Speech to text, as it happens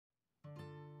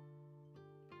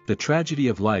The tragedy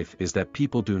of life is that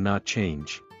people do not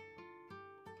change.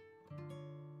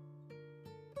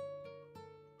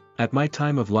 At my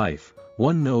time of life,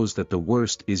 one knows that the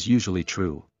worst is usually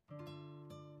true.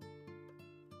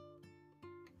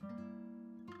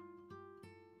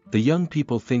 The young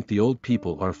people think the old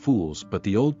people are fools, but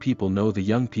the old people know the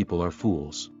young people are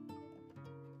fools.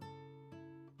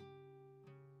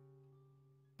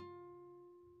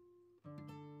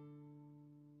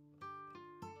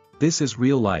 This is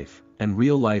real life, and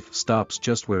real life stops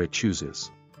just where it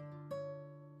chooses.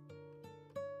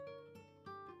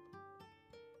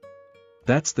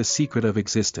 That's the secret of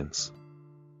existence.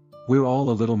 We're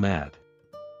all a little mad.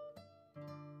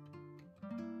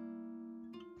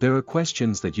 There are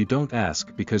questions that you don't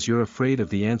ask because you're afraid of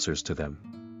the answers to them.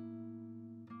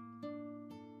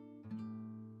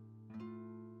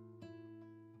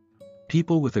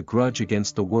 People with a grudge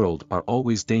against the world are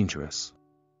always dangerous.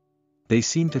 They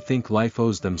seem to think life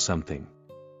owes them something.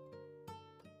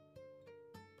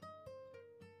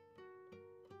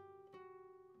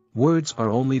 Words are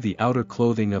only the outer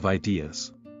clothing of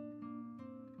ideas.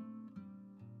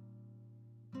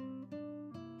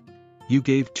 You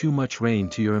gave too much rein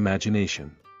to your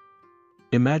imagination.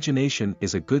 Imagination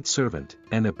is a good servant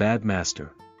and a bad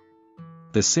master.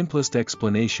 The simplest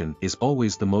explanation is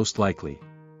always the most likely.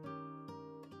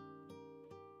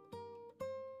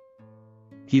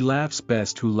 He laughs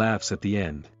best who laughs at the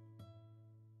end.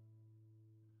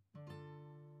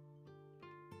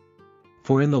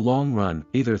 For in the long run,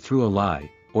 either through a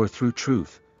lie, or through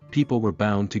truth, people were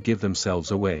bound to give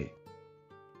themselves away.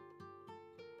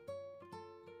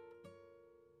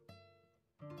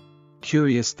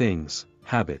 Curious things,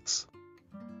 habits.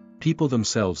 People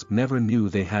themselves never knew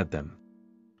they had them.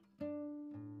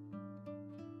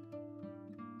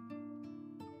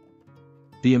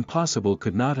 The impossible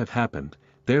could not have happened,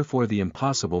 therefore the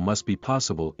impossible must be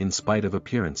possible in spite of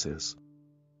appearances.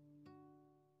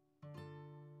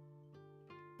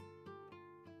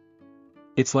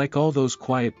 It's like all those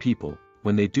quiet people,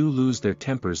 when they do lose their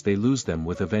tempers they lose them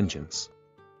with a vengeance.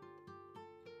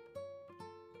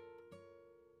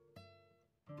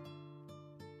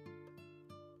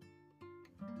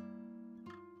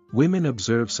 Women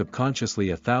observe subconsciously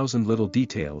 1,000 little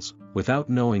details, without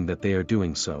knowing that they are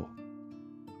doing so.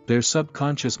 Their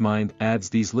subconscious mind adds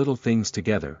these little things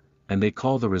together, and they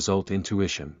call the result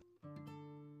intuition.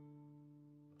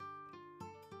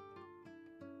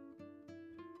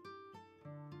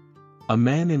 A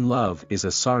man in love is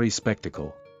a sorry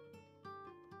spectacle.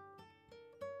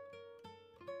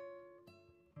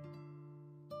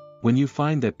 When you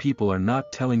find that people are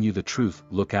not telling you the truth,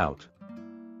 look out.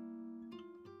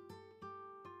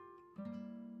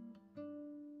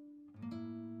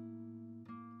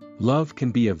 Love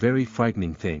can be a very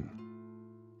frightening thing.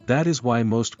 That is why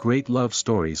most great love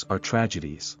stories are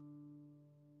tragedies.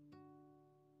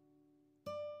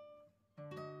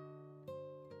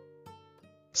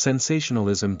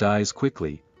 Sensationalism dies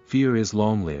quickly, fear is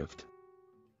long-lived.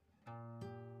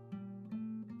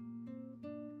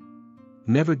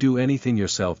 Never do anything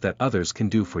yourself that others can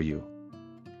do for you.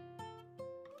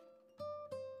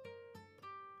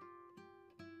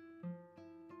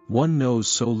 One knows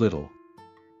so little.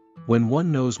 When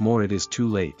one knows more, it is too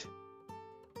late.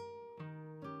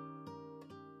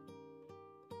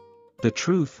 The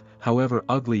truth, however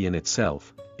ugly in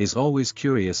itself, is always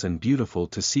curious and beautiful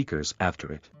to seekers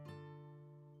after it.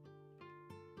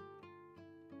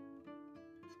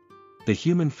 The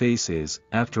human face is,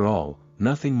 after all,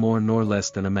 nothing more nor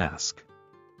less than a mask.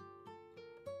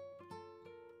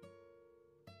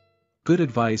 Good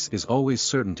advice is always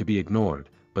certain to be ignored,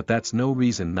 but that's no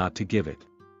reason not to give it.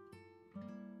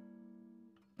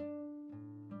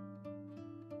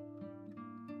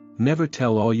 Never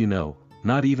tell all you know,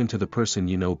 not even to the person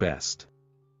you know best.